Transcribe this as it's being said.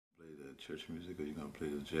church music or you gonna play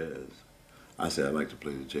the jazz? I said, I'd like to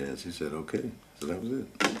play the jazz. He said, okay. So that was it.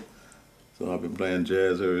 So I've been playing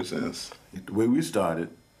jazz ever since. The way we started,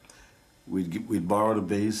 we'd borrow the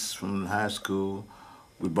bass from high school.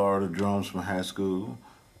 We'd borrow the drums from high school.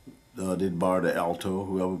 They'd borrow the alto,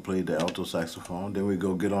 whoever played the alto saxophone. Then we'd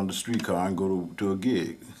go get on the streetcar and go to a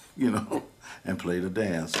gig, you know, and play the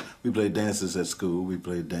dance. We played dances at school. We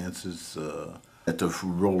played dances at the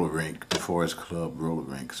roller rink, the Forest Club roller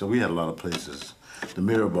rink. So we had a lot of places. The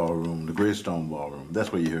Mirror Ballroom, the Greystone Ballroom.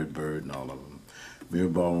 That's where you heard Bird and all of them. Mirror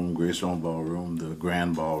Ballroom, Greystone Ballroom, the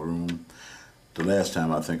Grand Ballroom. The last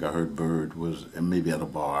time I think I heard Bird was maybe at a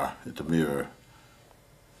bar at the Mirror.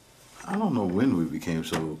 I don't know when we became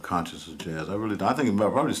so conscious of jazz. I really don't. I think it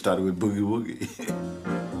probably started with Boogie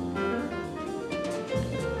Woogie.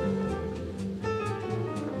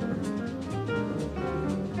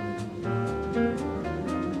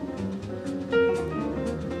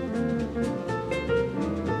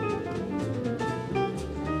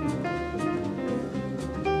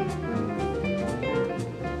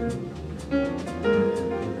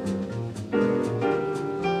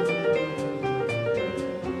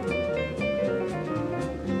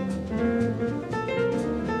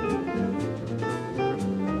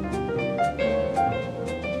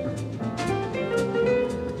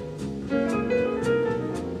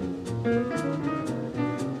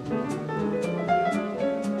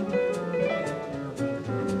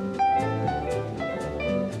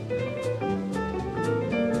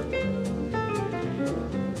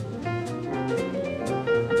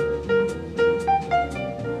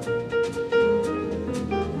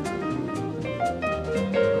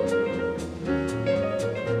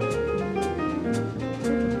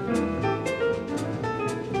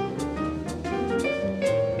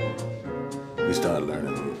 We started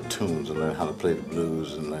learning tunes and learning how to play the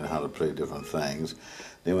blues and learning how to play different things.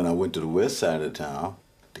 Then when I went to the west side of town,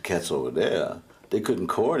 the cats over there, they couldn't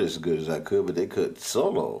chord as good as I could, but they could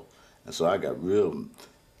solo. And so I got real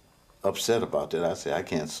upset about that. I said, I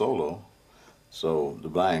can't solo. So the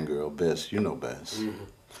blind girl, Bess, you know Bess.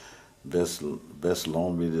 Bess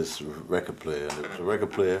loaned me this record player. And it was a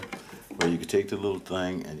record player where you could take the little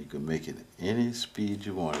thing and you could make it any speed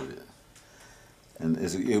you wanted it. And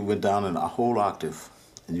it went down in a whole octave,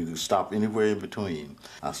 and you could stop anywhere in between.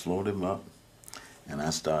 I slowed him up, and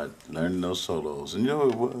I started learning those solos. And you know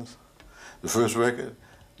who it was? The first record,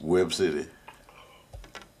 Web City.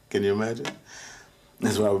 Can you imagine?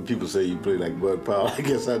 That's why when people say you play like Bud Powell, I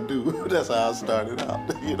guess I do. That's how I started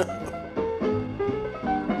out, you know.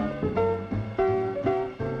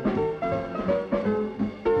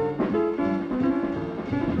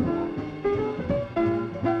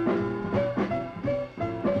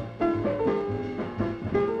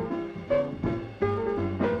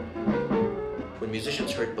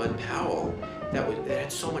 Musicians heard Bud Powell, that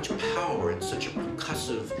had so much power and such a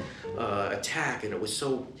percussive attack, and it was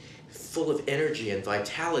so full of energy and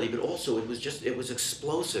vitality, but also it was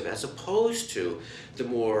explosive, as opposed to the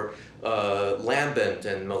more lambent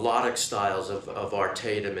and melodic styles of Art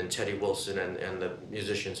Tatum and Teddy Wilson and the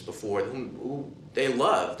musicians before, who they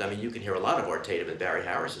loved. I mean, you can hear a lot of Art Tatum and Barry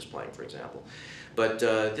Harris is playing, for example. But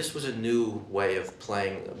this was a new way of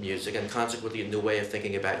playing music, and consequently a new way of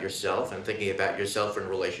thinking about yourself and thinking about yourself in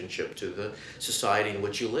relationship to the society in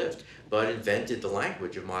which you lived. Bud invented the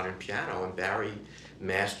language of modern piano, and Barry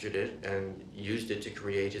mastered it and used it to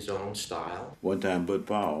create his own style. One time Bud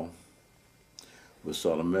Powell was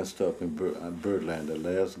sort of messed up in Birdland, the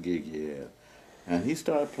last gig he had, and he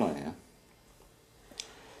started playing.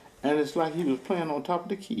 And it's like he was playing on top of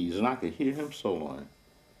the keys, and I could hear him soloing.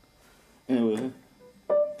 Anyway,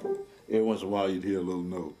 every once in a while you'd hear a little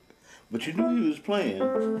note. But you knew he was playing,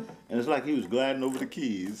 and it's like he was gliding over the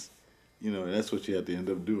keys, you know, and that's what you had to end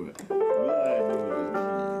up doing. Gliding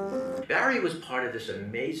over the keys. Barry was part of this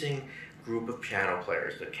amazing group of piano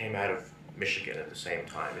players that came out of Michigan at the same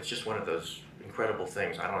time. It's just one of those incredible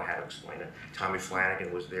things. I don't know how to explain it. Tommy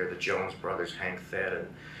Flanagan was there, the Jones brothers, Hank Thedd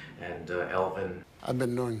and Elvin. I've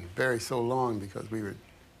been knowing Barry so long because we were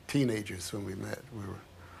teenagers when we met. We were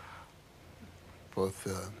both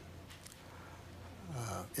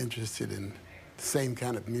interested in the same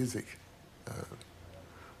kind of music,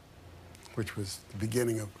 which was the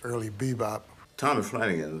beginning of early bebop. Tommy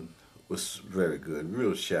Flanagan was very good,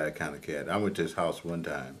 real shy kind of cat. I went to his house one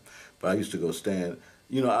time, but I used to go stand.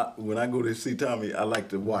 You know, when I go to see Tommy, I like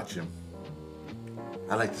to watch him.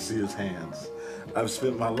 I like to see his hands. I've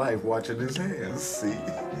spent my life watching his hands, see?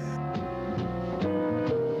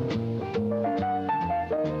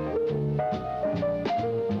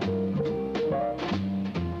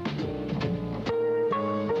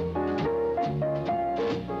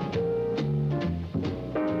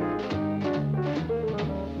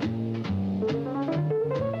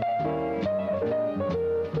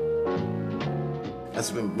 I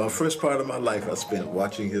spent my first part of my life I spent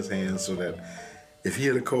watching his hands so that if he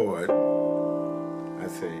hit a chord, I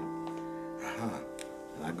say,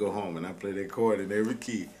 and I go home and I play that chord in every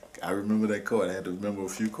key. I remember that chord. I had to remember a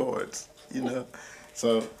few chords, you know.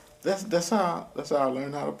 So that's how I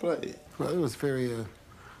learned how to play. Well, it was very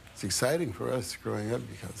it's exciting for us growing up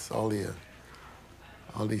because all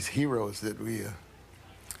these heroes that we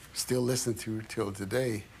still listen to till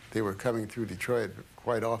today, they were coming through Detroit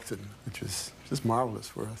quite often, which was just marvelous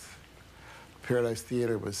for us. Paradise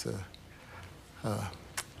Theater was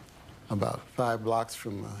about 5 blocks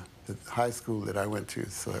from the high school that I went to,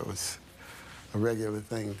 so it was a regular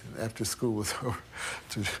thing after school was over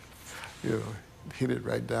to, hit it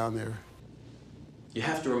right down there. You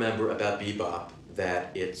have to remember about bebop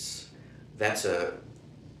that that's a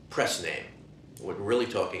press name. What we're really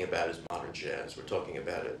talking about is modern jazz. We're talking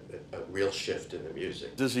about a real shift in the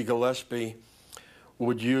music. Dizzy Gillespie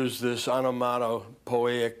would use this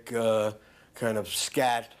onomatopoeic kind of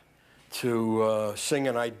scat to sing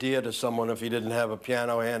an idea to someone if he didn't have a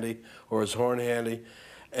piano handy or his horn handy.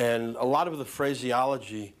 And a lot of the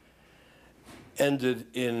phraseology ended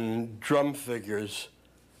in drum figures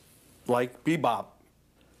like bebop.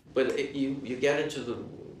 But you get into the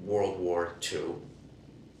World War II.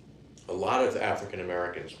 A lot of African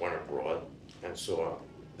Americans went abroad and saw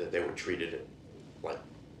that they were treated like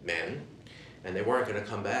men, and they weren't going to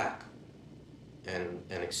come back and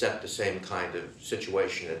accept the same kind of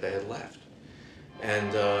situation that they had left.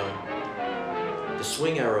 And the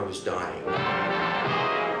swing era was dying.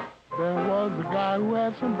 There was a guy who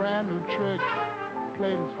had some brand new tricks,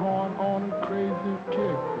 played his horn on a crazy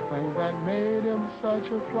kick. The thing that made him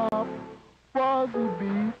such a flop was he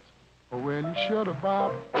beat, or when he should have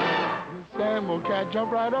bopped. The Samuel cat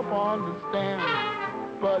jumped right up on the stand,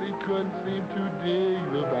 but he couldn't seem to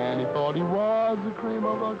dig the band. He thought he was the cream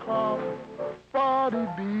of the crop, but he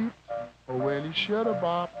beat, or when he should have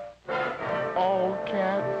bopped. All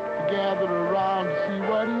cats gathered around to see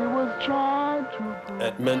what he was trying to prove.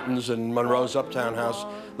 At Minton's and Monroe's Uptown House,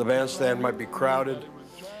 the bandstand might be crowded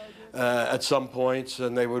at some points,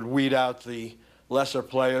 and they would weed out the lesser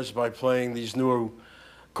players by playing these new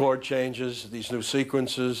chord changes, these new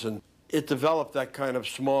sequences, and it developed that kind of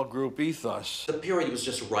small group ethos. The period was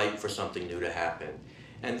just ripe for something new to happen.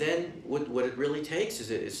 And then what it really takes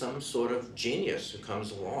is some sort of genius who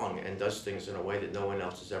comes along and does things in a way that no one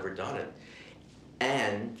else has ever done it.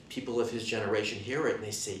 And people of his generation hear it and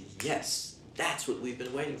they say, yes, that's what we've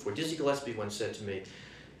been waiting for. Dizzy Gillespie once said to me,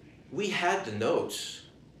 we had the notes.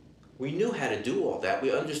 We knew how to do all that.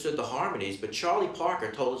 We understood the harmonies, but Charlie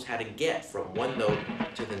Parker told us how to get from one note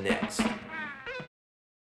to the next.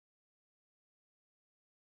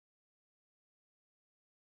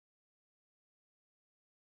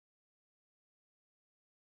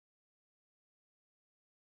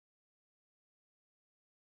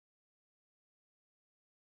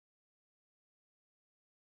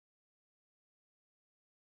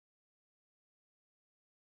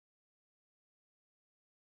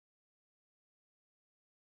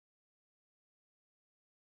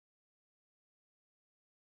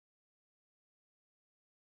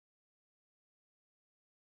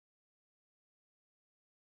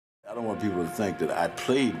 I don't want people to think that I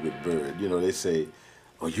played with Bird. You know, they say,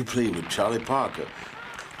 oh, you played with Charlie Parker.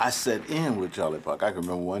 I sat in with Charlie Parker. I can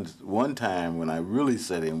remember one time when I really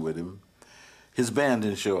sat in with him, his band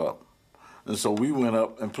didn't show up. And so we went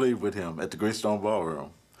up and played with him at the Greystone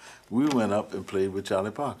Ballroom. We went up and played with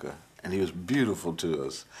Charlie Parker, and he was beautiful to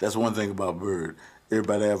us. That's one thing about Bird.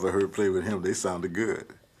 Everybody I ever heard play with him, they sounded good.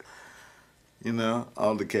 You know,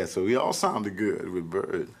 all the cats. So we all sounded good with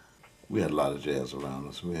Bird. We had a lot of jazz around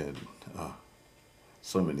us. We had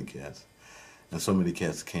so many cats. And so many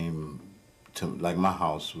cats came to, like my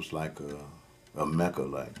house was like a mecca,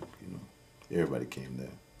 like, you know, everybody came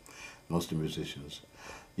there. Most of the musicians.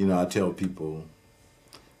 You know, I tell people,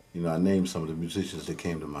 you know, I name some of the musicians that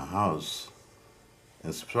came to my house,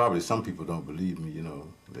 and probably some people don't believe me, you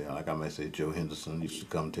know. Like I might say Joe Henderson used to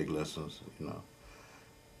come take lessons, you know.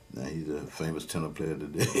 Now he's a famous tenor player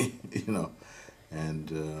today, you know.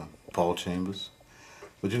 And Paul Chambers.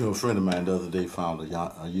 But you know, a friend of mine the other day found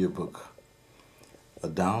a yearbook, a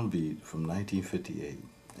downbeat from 1958.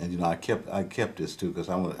 And you know, I kept this too because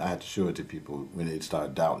I had to show it to people when they'd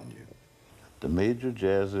start doubting you. The major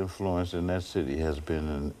jazz influence in that city has been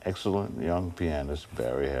an excellent young pianist,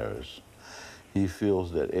 Barry Harris. He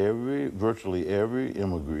feels that virtually every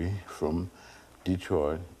immigrant from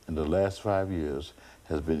Detroit in the last 5 years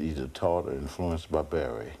has been either taught or influenced by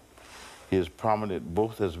Barry. He is prominent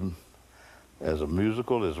both as a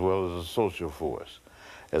musical as well as a social force.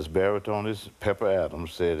 As baritone Pepper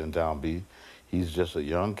Adams said in Downbeat, He's just a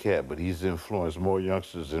young cat, but he's influenced more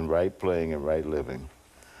youngsters in right playing and right living.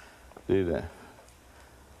 See that?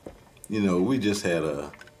 You know, we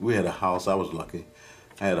had a house. I was lucky.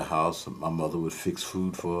 I had a house. My mother would fix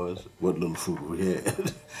food for us, what little food we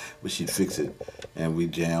had, but she'd fix it, and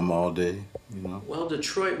we'd jam all day, you know. Well,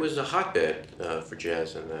 Detroit was a hotbed for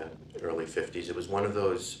jazz in the early 50s. It was one of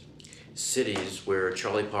those cities where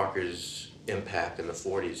Charlie Parker's impact in the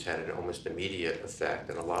 40s had an almost immediate effect,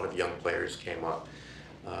 and a lot of young players came up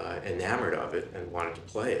enamored of it and wanted to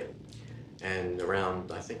play it. And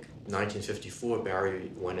around, I think, 1954,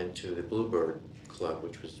 Barry went into the Bluebird Club,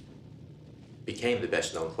 which became the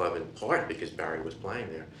best-known club in part because Barry was playing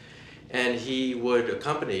there. And he would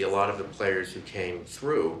accompany a lot of the players who came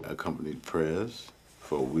through. I accompanied Prez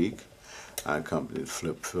for a week. I accompanied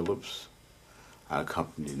Flip Phillips. I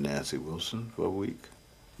accompanied Nancy Wilson for a week.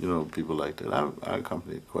 You know, people like that. I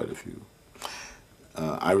accompanied quite a few.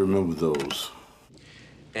 I remember those.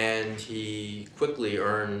 And he quickly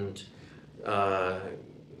earned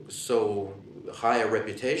so high a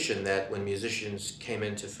reputation that when musicians came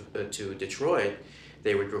into to Detroit,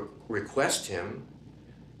 they would request him,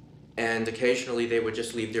 and occasionally they would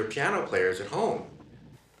just leave their piano players at home.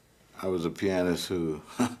 I was a pianist who,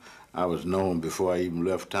 I was known before I even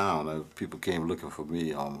left town. People came looking for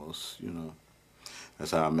me almost, you know.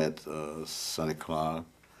 That's how I met Sonny Clark,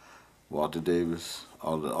 Walter Davis.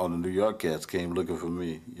 All the New York cats came looking for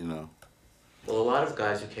me, you know. Well, a lot of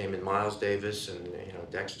guys who came in, Miles Davis and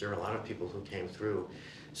Dexter, a lot of people who came through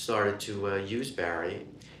started to use Barry.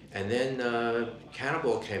 And then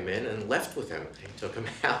Cannonball came in and left with him. He took him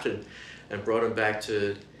out and brought him back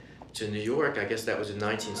to New York. I guess that was in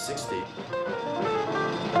 1960.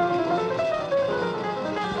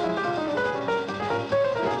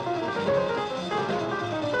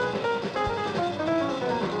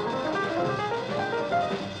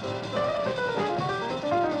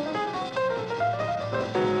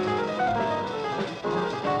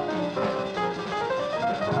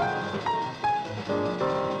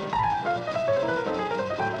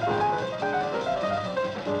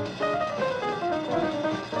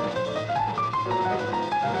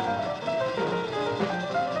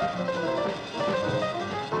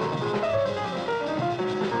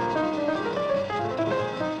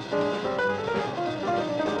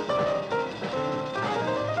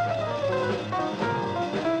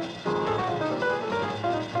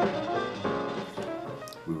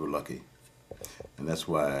 We were lucky. And that's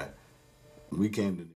why we came to